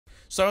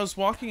So I was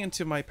walking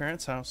into my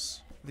parents'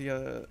 house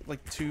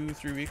like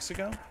 2-3 weeks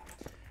ago,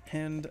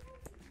 and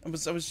I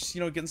was just,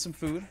 you know, getting some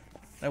food.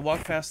 I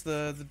walked past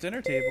the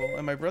dinner table,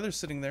 and my brother's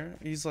sitting there.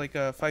 He's like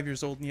 5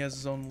 years old, and he has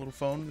his own little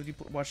phone that he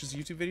watches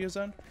YouTube videos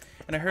on.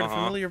 And I heard a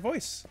familiar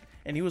voice,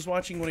 and he was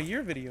watching one of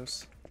your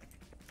videos.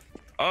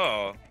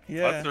 Oh,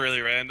 yeah. That's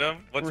really random.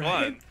 Which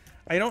one?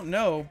 I don't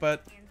know,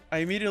 but I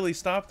immediately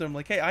stopped him,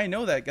 like, hey, I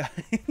know that guy.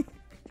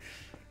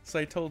 So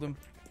I told him.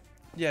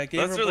 Yeah,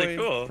 Gamer That's really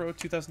Boy cool. Pro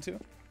 2002.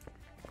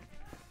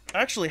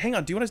 Actually, hang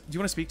on. Do you want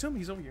to speak to him?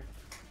 He's over here.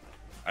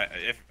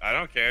 I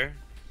don't care.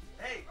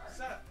 Hey,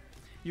 what's up?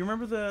 You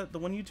remember the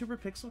one YouTuber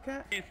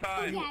PixelCat? Freeze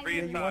time. Yeah,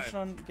 Freeze you time. watched it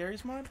on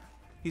Gary's mod?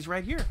 He's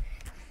right here.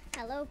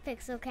 Hello,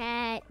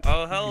 PixelCat.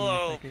 Oh,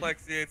 hello,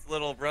 Plexi8's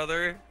little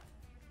brother.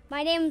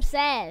 My name's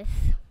Seth.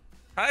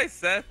 Hi,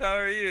 Seth. How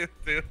are you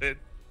doing?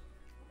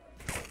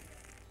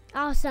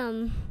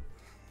 Awesome.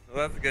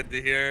 Well, that's good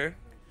to hear.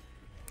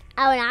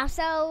 Oh, and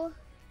also,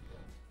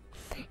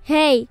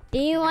 hey, do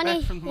you want to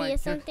back from the hear mic.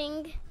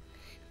 something?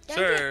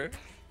 Sure.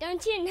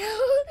 Don't you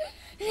know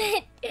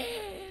that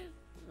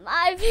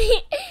my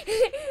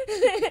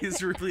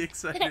He's really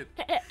excited.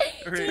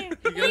 Alright,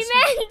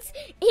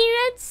 he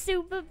meant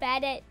super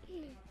bad at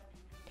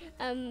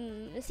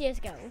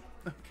CS:GO.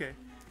 Okay.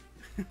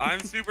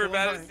 I'm super Tell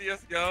bad him at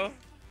CS:GO.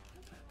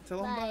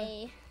 Tell him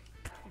bye.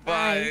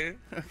 Bye.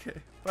 Okay,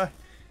 bye.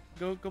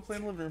 Go play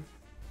in the living room.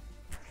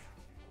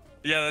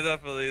 Yeah,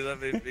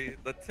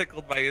 that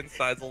tickled my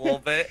insides a little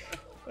bit.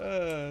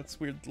 It's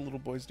weird the little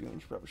boy's doing.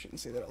 You probably shouldn't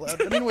say that out loud.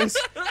 But anyways,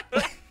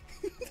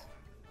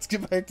 let's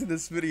get back to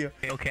this video.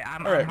 Okay,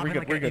 I'm Alright, having we're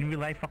like good. in real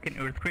life fucking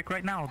earthquake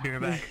right now. I'll be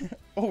right back.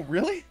 Oh,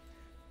 really?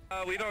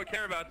 We don't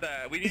care about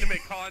that. We need to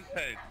make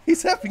content.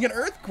 He's having an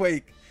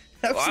earthquake.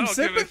 Have Well, some I don't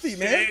give a sympathy,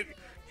 man. shit.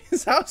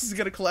 His house is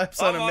gonna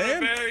collapse I'm on him, on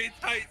man. a very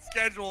tight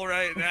schedule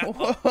right now.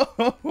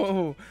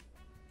 Whoa.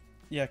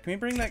 Yeah, can we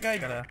bring that guy?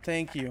 Gotta-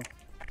 Thank you.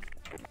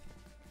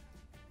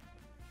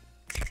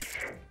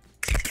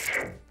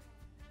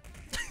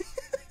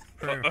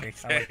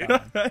 Perfect. I Okay.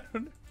 like that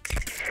one.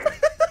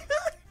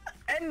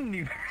 I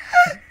don't-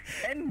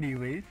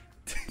 Anyways.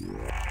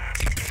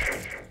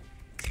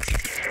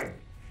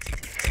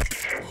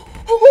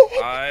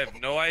 I have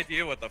no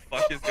idea what the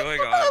fuck is going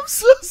on. I'm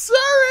so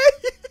sorry.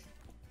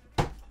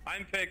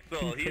 I'm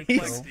Pixel. He's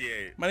He's-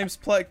 Plexi8. My name's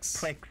Plex.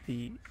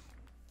 Plexi.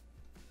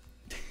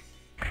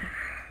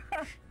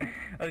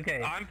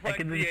 Okay, I'm I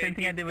can do the same Plexi8,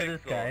 thing I did with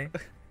this Pixel. guy.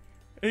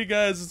 Hey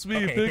guys, it's me,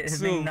 Okay,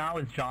 his name Pixel. now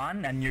is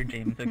John, and you're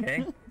James,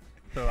 okay?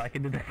 So I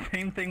can do the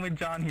same thing with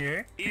John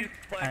here. He's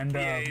And,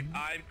 Plexi8.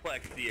 I'm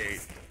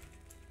Plexi8.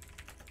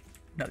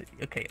 No,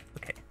 okay.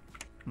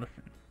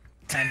 Listen.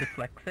 I'm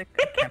dyslexic.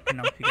 I can't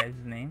pronounce you guys'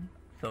 name.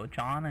 So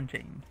John and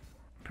James.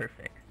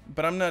 Perfect.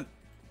 But I'm not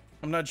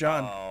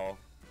John. Oh.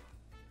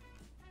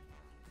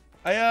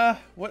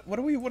 What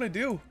do we want to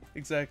do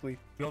exactly?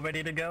 You all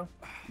ready to go?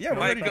 Yeah,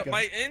 we're ready to go.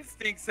 My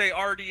instincts say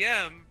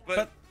RDM,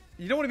 But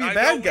you don't want to be a I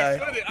bad know guy. we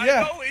shouldn't.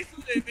 Yeah. I know we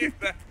shouldn't do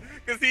that.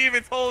 Because he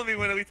even told me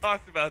when we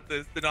talked about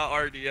this to not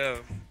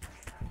RDM.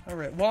 All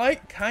right. Well, I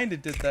kind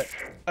of did that.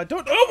 I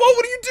don't. Oh, whoa,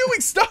 what are you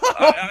doing? Stop!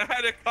 I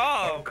had to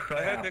call. Oh crap!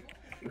 I had to...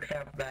 You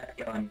have that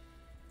gun.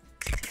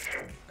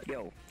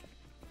 Yo.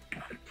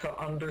 To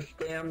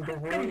understand the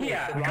rules. Come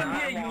here,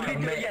 you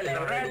little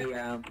yellow rat.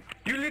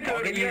 You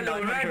little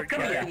yellow rat,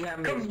 come here.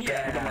 Come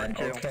here.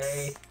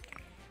 Okay.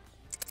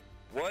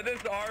 What does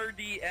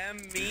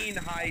RDM mean,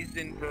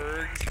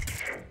 Heisenberg?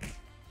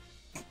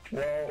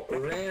 Well,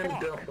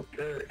 random.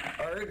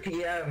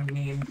 RTM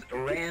means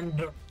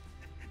random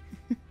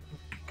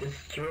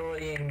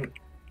destroying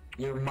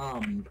your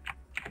mom.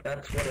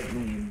 That's what it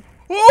means.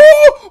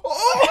 Oh!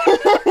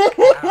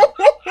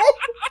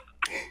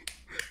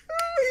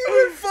 He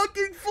went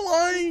fucking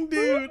flying,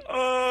 dude.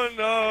 Oh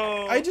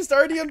no! I just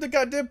RDM'd the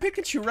goddamn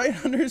Pikachu right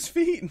under his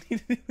feet, and he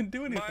didn't even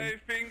do anything. My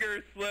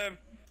finger slipped.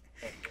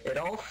 It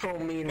also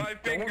means My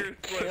fingers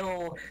don't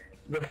kill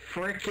the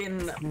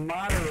frickin'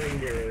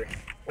 moderator,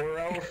 or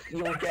else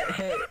you'll get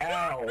hit.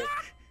 Ow.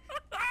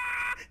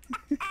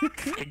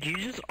 Did you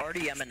just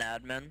RDM an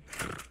admin?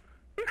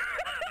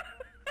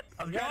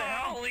 I'm trying to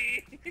help.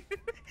 Golly!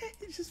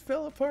 He just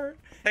fell apart.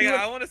 Hey, He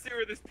went- I want to see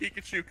where this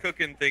Pikachu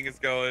cooking thing is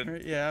going.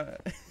 Alright, yeah.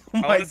 Oh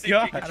I my want to see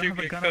god. I don't Pikachu have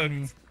a get gun on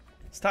me. cooked.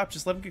 Stop,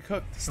 just let him get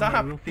cooked. worry,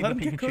 Stop! we'll see Let the him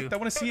get Pikachu. cooked. I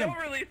want to see him.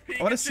 Don't release Pikachu.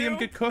 I want to see him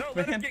get cooked, no,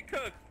 let man. him get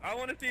cooked. I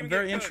want to see him I'm get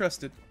very cooked.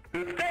 interested.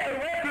 Stay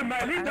away from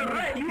my little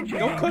rat, you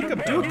Go cook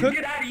him, dude. Cook.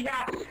 Get out of here.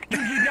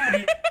 You got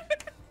it.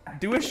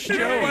 Do a show.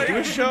 Do a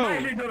My show.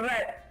 little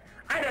rat.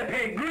 I had to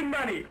pay good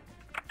money.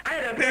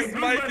 This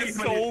mic is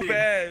so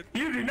bad.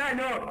 You do not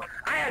know.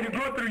 I had to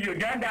go through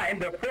Uganda in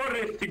the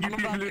forest to get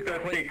this little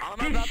thing. I'm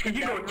about to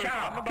leave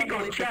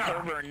the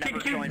server and never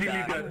join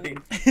back.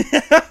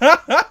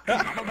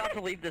 I'm about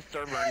to leave this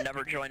server and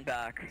never join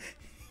back.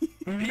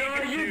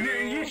 No,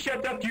 you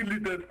shut up, you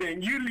little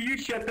thing. You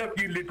shut up,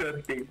 you little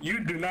thing. You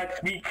do not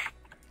speak.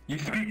 You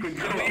speak with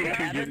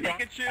Evan,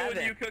 Pikachu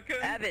and you cook him?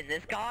 Evan,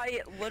 this guy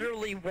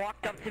literally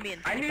walked up to me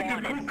and I need to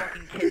spawned and cook.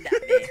 fucking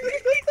kidnapped me.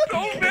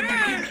 So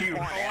bad!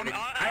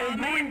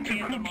 I'm going to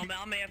cook.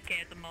 I'm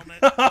AFK at the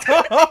moment.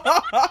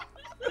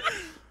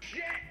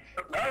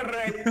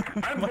 Alright,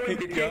 I'm My going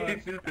to God.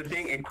 take this little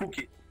thing and cook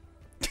it.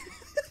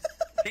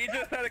 He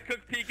just had to cook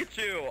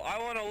Pikachu. I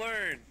want to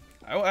learn.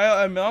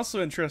 I'm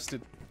also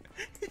interested.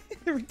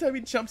 Every time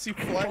he jumps, he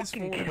flies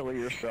Fucking forward. kill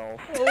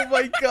yourself. Oh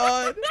my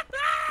god.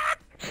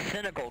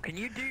 Cynical, can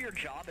you do your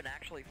job and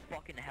actually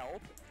fucking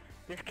help?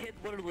 This kid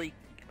literally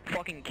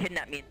fucking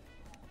kidnapped me.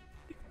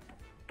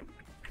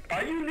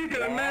 Are you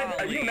little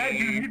mad? Are you mad,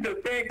 you little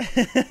pig?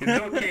 It's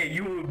okay,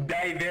 you will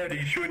die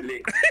very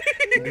shortly.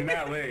 Do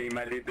not worry,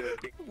 my little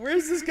pig.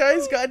 Where's this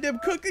guy's goddamn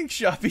cooking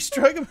shop? He's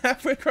drug him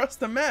halfway across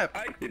the map.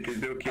 It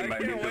is okay, I my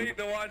can't little. wait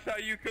to watch how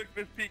you cook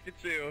this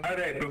Pikachu.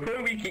 Alright,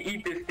 before we can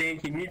eat this thing,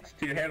 he needs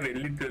to have a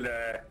little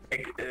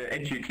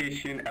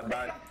education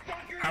about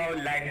how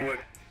life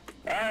works.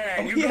 Alright,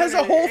 Oh, you he has a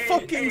gotta- whole hey,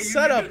 fucking you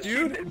setup,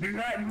 little dude. shit, do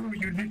not move,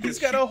 you little He's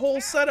got shit. a whole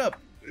setup.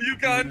 You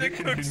got the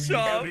Listen cook to me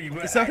shop. every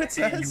word Is that what I it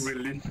say, says? You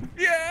will listen.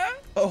 Yeah.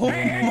 Oh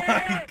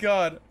my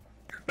god.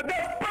 But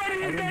that's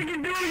funny as I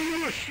can do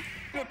you!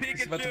 Go Pikachu.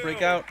 He's about to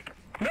break out.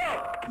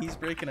 No! He's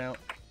breaking out.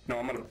 No,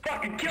 I'm gonna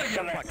fucking kill you!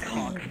 Shut my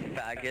cock,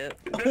 faggot.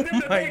 Oh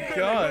my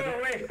god.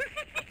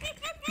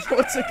 Oh,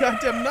 it's a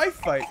goddamn knife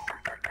fight.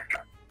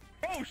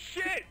 Oh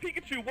shit!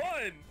 Pikachu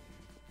won.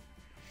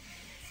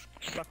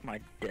 Suck my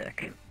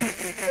dick.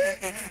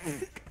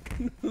 This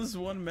is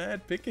one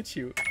mad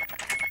Pikachu.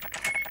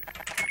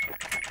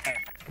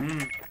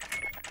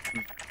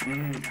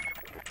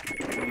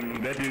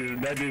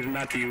 That is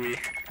not the way.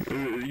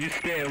 You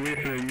stay away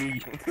from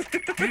me.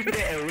 You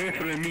stay away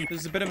from me.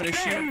 There's a bit of an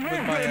issue with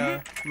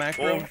my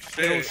macro. Oh,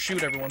 shit. It'll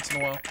shoot every once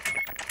in a while.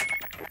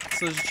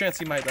 So there's a chance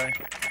he might die.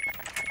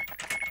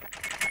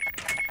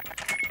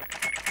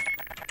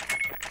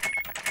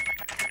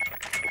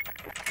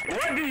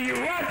 What do you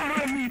want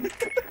from me?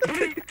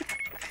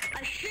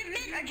 A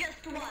shipment or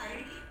just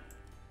one?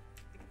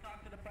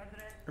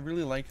 I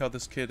really like how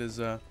this kid has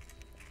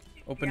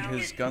opened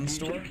his gun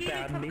store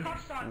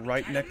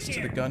right next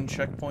to the gun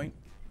checkpoint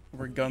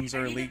where guns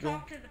are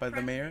illegal by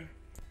the mayor.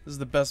 This is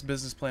the best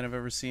business plan I've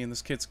ever seen.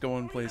 This kid's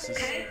going places.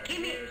 Give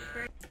me.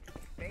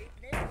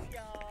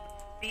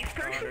 Beef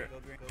person?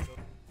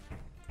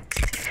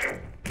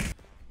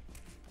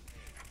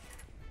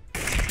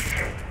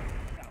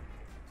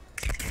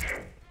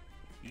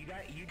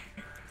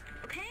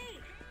 Okay.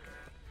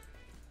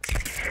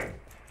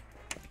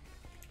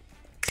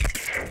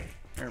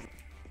 There.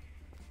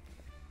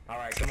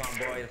 Alright, come on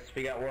boys,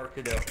 we got work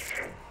to do.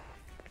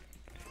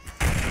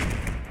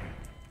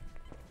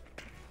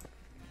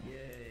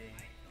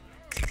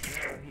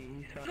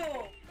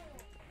 Go.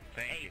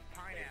 Thank you.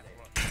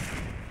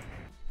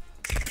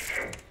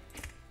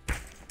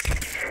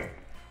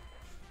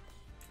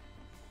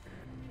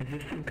 Is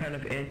this some kind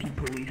of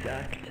anti-police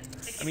act?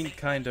 I mean,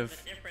 kind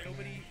of.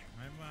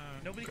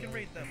 Nobody can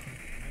rate them.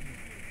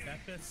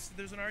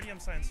 There's an RDM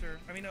sign, sir.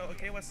 I mean, a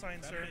KOS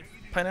sign, sir.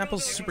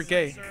 Pineapple's super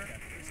gay.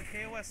 There's a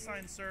KOS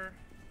sign, sir.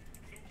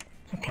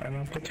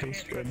 Pineapple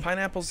tastes good.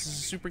 Pineapple's a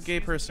super gay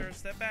person. Sir,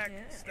 step back.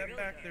 Step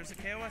back. There's a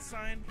KOS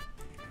sign.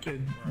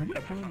 Dude,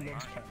 everyone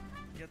loves pineapple.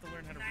 You have to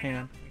learn how to read. Hang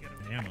on. You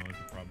gotta- Ammo is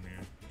the problem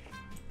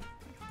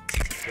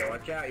here. Yo,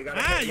 watch out, you got a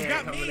Ah, hitman you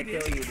got coming me, to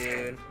dude. kill you,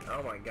 dude.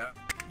 Oh my god.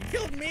 You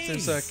killed me!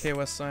 There's a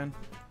KOS sign.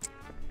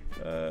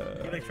 He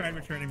like tried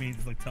returning me,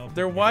 just like teleported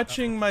They're me.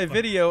 watching my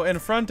video in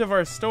front of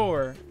our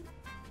store.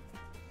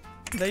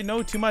 They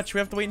know too much. We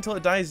have to wait until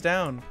it dies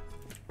down.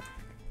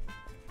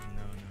 No.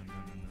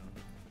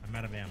 I'm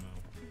out of ammo.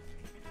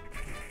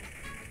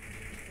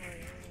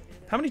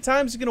 How many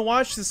times are you gonna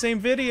watch the same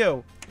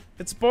video?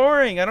 It's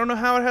boring. I don't know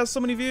how it has so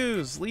many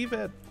views. Leave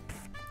it.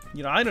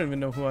 You know, I don't even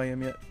know who I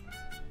am yet.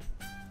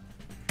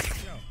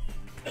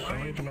 I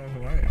don't even know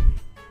who I am.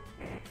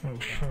 Oh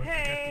fuck.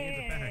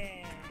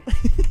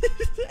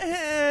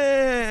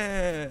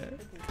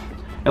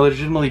 I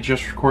legitimately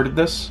just recorded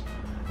this,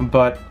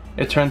 but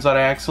it turns out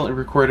I accidentally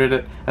recorded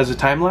it as a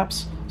time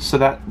lapse, so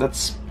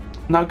that's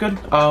not good.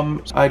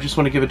 I just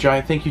want to give a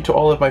giant thank you to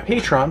all of my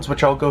patrons,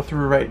 which I'll go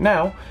through right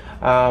now,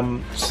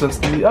 since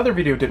the other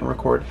video didn't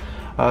record.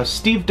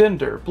 Steve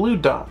Dinder, Blue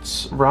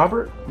Dots,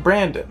 Robert,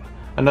 Brandon,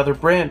 another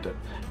Brandon,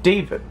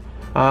 David,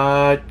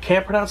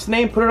 can't pronounce the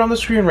name, put it on the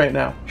screen right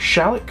now,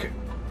 Shalik,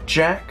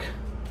 Jack,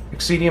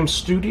 Exedium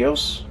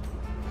Studios,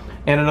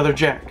 and another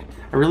Jack.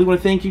 I really want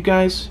to thank you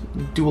guys.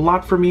 You do a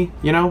lot for me,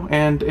 you know,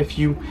 and if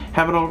you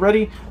haven't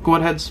already, go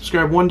ahead and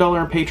subscribe. $1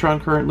 on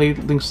Patreon currently,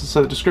 links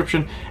inside the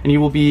description, and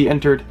you will be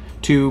entered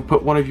to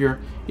put one of your,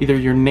 either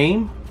your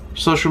name,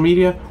 social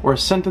media, or a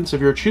sentence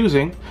of your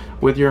choosing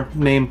with your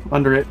name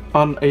under it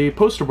on a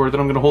poster board that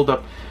I'm going to hold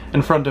up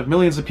in front of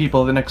millions of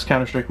people at the next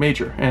Counter-Strike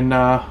Major. And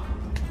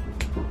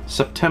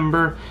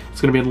September, it's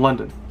going to be in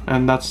London.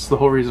 And that's the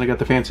whole reason I got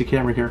the fancy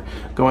camera here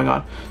going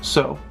on.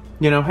 So,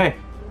 you know, hey,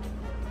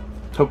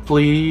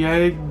 hopefully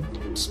I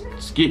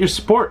get your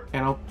support,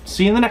 and I'll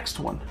see you in the next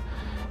one.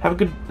 Have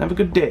a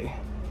good day.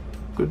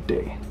 Good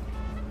day.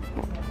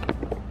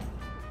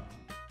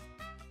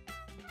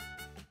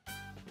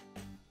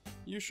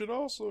 You should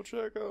also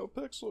check out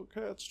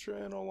PixelCat's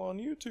channel on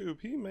YouTube.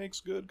 He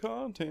makes good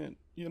content,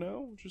 you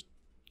know? Just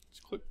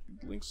click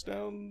links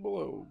down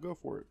below. Go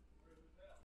for it.